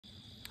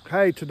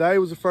Hey, today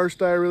was the first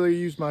day I really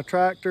used my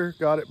tractor.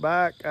 Got it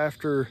back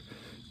after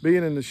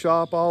being in the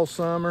shop all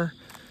summer.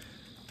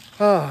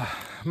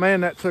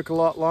 Man, that took a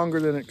lot longer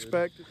than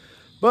expected.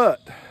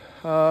 But,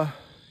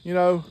 you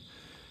know,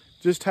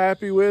 just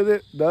happy with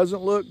it.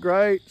 Doesn't look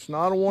great. It's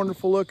not a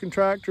wonderful looking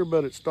tractor,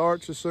 but it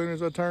starts as soon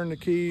as I turn the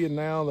key, and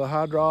now the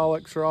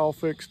hydraulics are all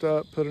fixed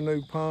up. Put a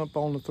new pump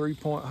on the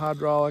 3-point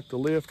hydraulic. The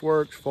lift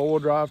works, 4-wheel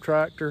drive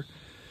tractor.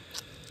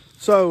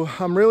 So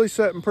I'm really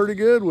sitting pretty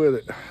good with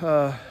it.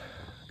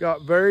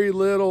 Got very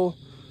little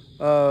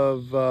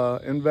of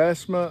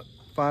investment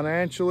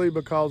financially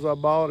because I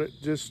bought it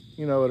just,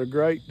 you know, at a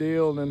great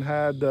deal, and then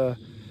had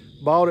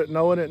bought it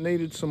knowing it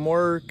needed some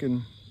work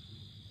and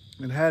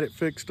had it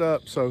fixed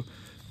up. So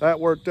that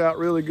worked out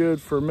really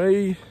good for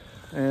me,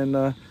 and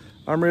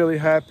I'm really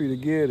happy to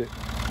get it.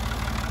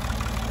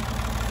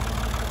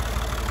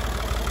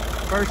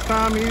 First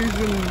time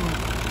using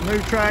a new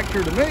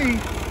tractor to me.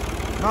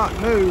 Not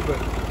new, but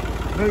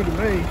new to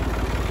me.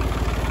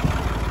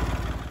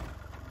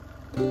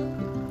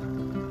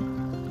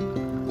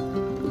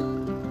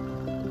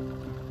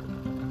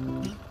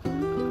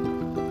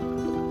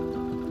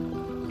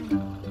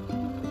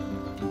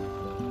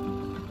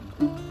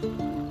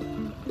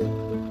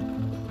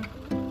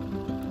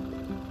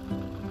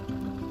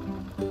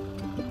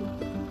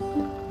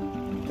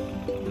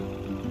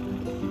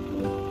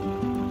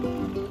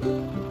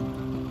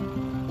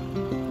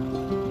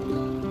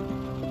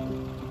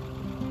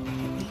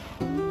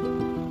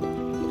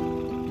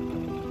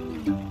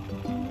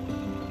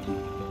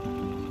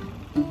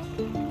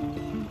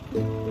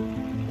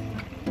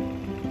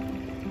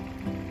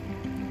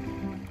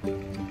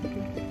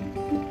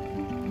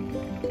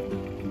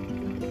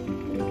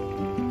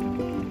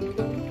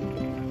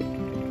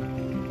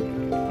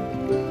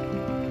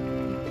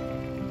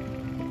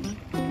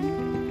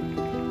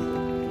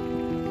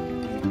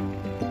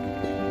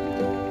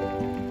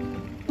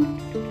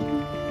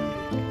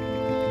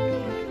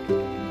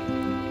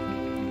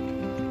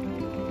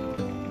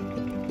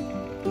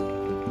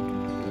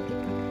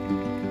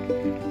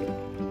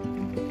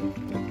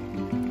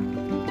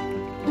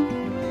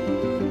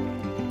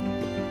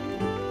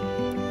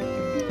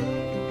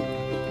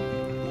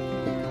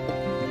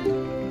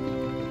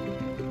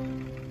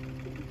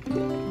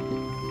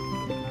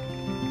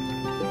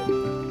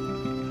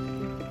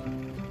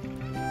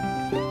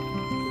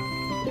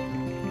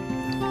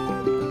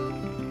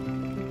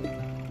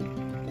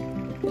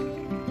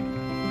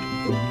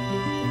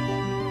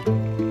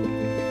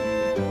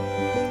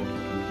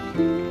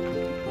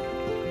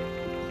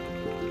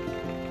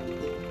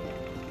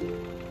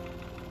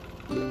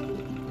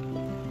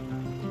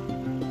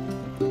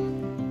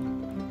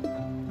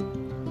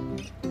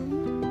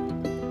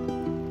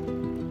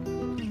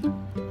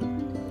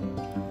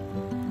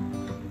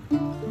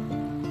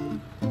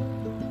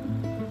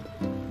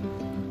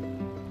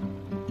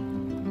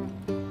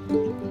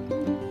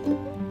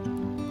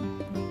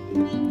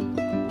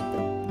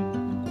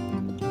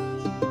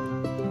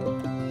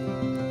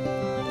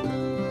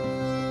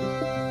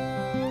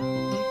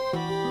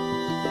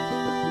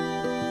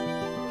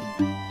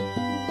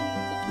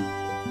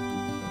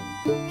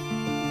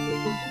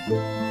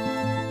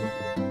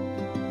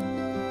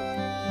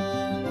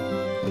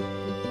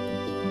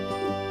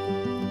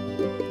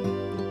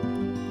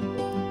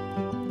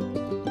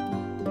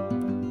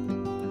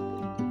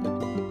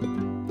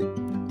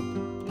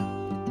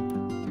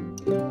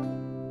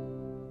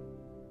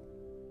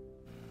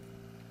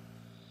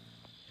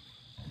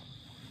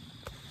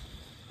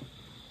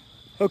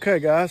 Okay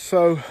guys,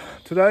 so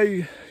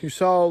today you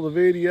saw the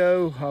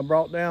video. I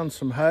brought down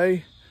some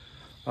hay.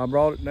 I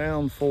brought it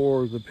down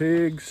for the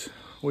pigs.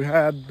 We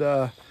had,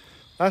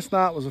 last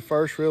night was the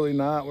first really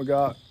night we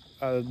got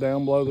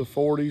down below the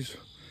 40s,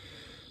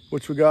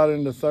 which we got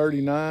into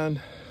 39.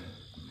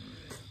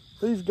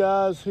 These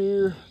guys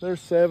here, they're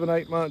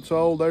 7-8 months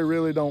old. They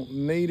really don't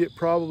need it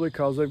probably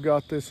because they've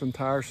got this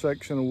entire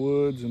section of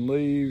woods and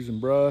leaves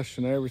and brush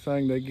and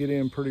everything. They get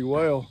in pretty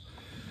well.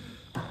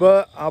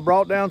 But I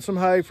brought down some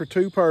hay for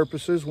two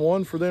purposes.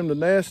 One, for them to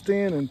nest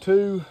in, and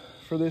two,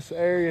 for this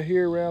area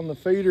here around the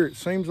feeder. It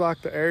seems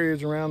like the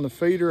areas around the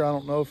feeder, I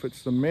don't know if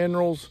it's the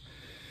minerals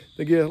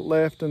that get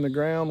left in the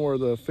ground where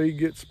the feed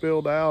gets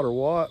spilled out or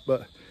what,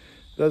 but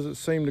it doesn't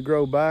seem to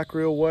grow back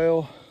real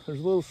well. There's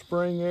a little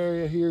spring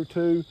area here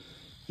too.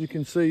 You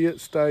can see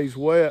it stays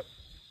wet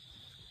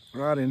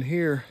right in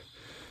here.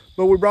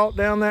 But we brought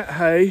down that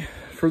hay.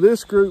 For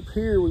this group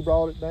here, we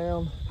brought it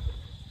down.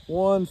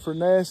 One, for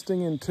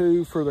nesting, and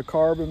two, for the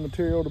carbon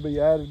material to be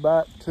added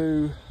back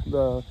to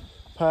the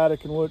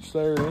paddock in which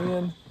they're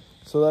in.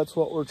 So that's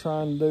what we're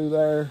trying to do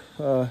there.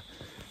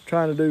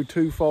 Trying to do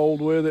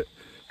twofold with it.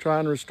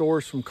 Trying to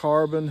restore some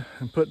carbon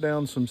and put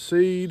down some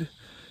seed,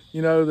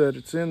 you know, that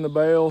it's in the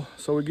bale.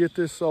 So we get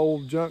this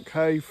old junk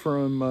hay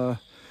from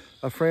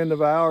a friend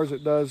of ours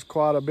that does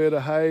quite a bit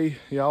of hay.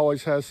 He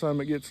always has some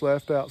that gets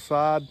left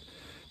outside.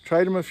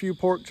 Trade him a few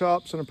pork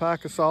chops and a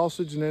pack of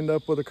sausage and end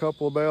up with a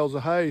couple of bales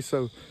of hay.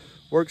 So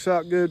works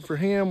out good for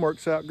him,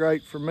 works out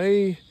great for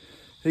me.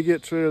 he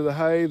gets rid of the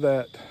hay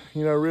that,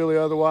 you know, really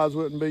otherwise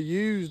wouldn't be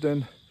used.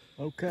 And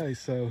okay,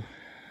 so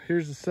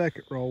here's the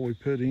second roll we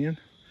put into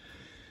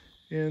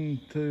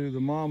the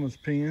mama's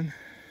pen.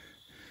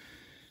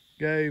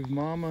 Gave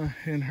mama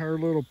in her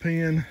little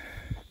pen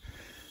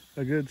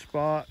a good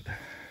spot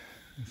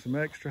and some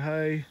extra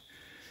hay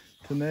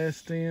to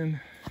nest in.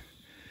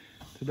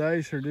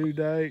 Today's her due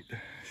date.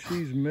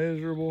 She's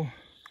miserable.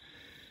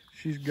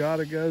 She's got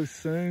to go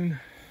soon.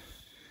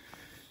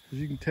 As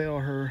you can tell,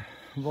 her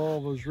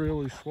vulva's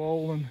really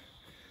swollen,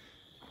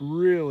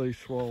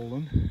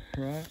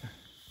 right?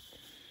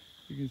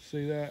 You can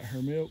see that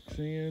her milk's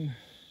in.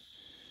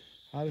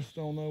 I just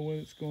don't know when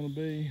it's going to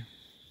be.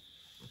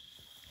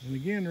 And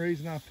again, the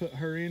reason I put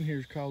her in here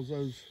is because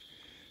those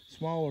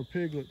smaller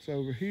piglets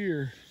over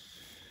here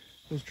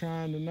was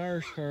trying to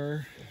nurse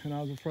her, and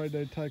I was afraid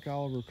they'd take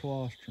all of her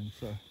colostrum.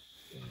 So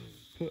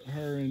put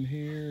her in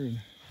here and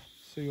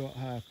see what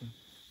happens.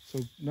 So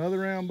another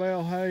round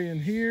bale hay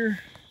in here.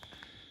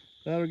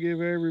 That'll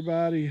give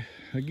everybody,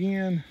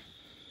 again,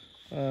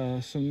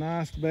 some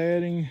nice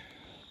bedding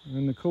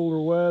in the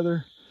cooler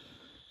weather.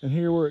 And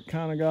here where it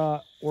kind of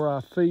got where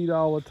I feed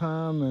all the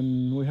time,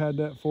 and we had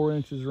that 4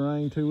 inches of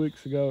rain 2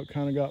 weeks ago, it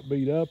kind of got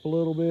beat up a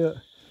little bit.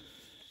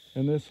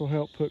 And this will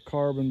help put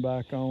carbon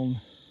back on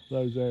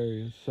those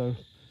areas. So,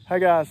 hey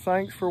guys,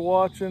 thanks for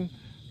watching.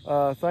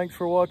 Thanks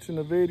for watching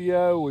the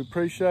video. We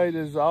appreciate,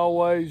 as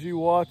always, you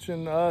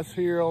watching us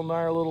here on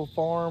our little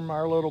farm,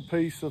 our little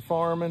piece of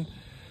farming.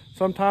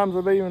 Sometimes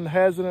I'm even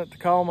hesitant to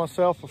call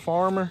myself a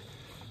farmer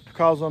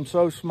because I'm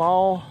so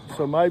small.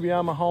 So maybe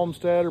I'm a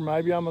homesteader,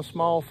 maybe I'm a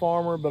small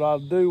farmer, but I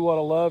do what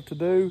I love to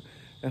do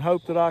and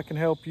hope that I can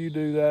help you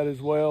do that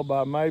as well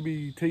by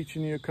maybe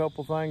teaching you a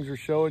couple things or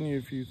showing you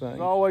a few things.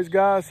 As always,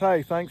 guys,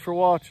 hey, thanks for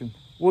watching.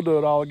 We'll do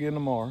it all again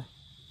tomorrow.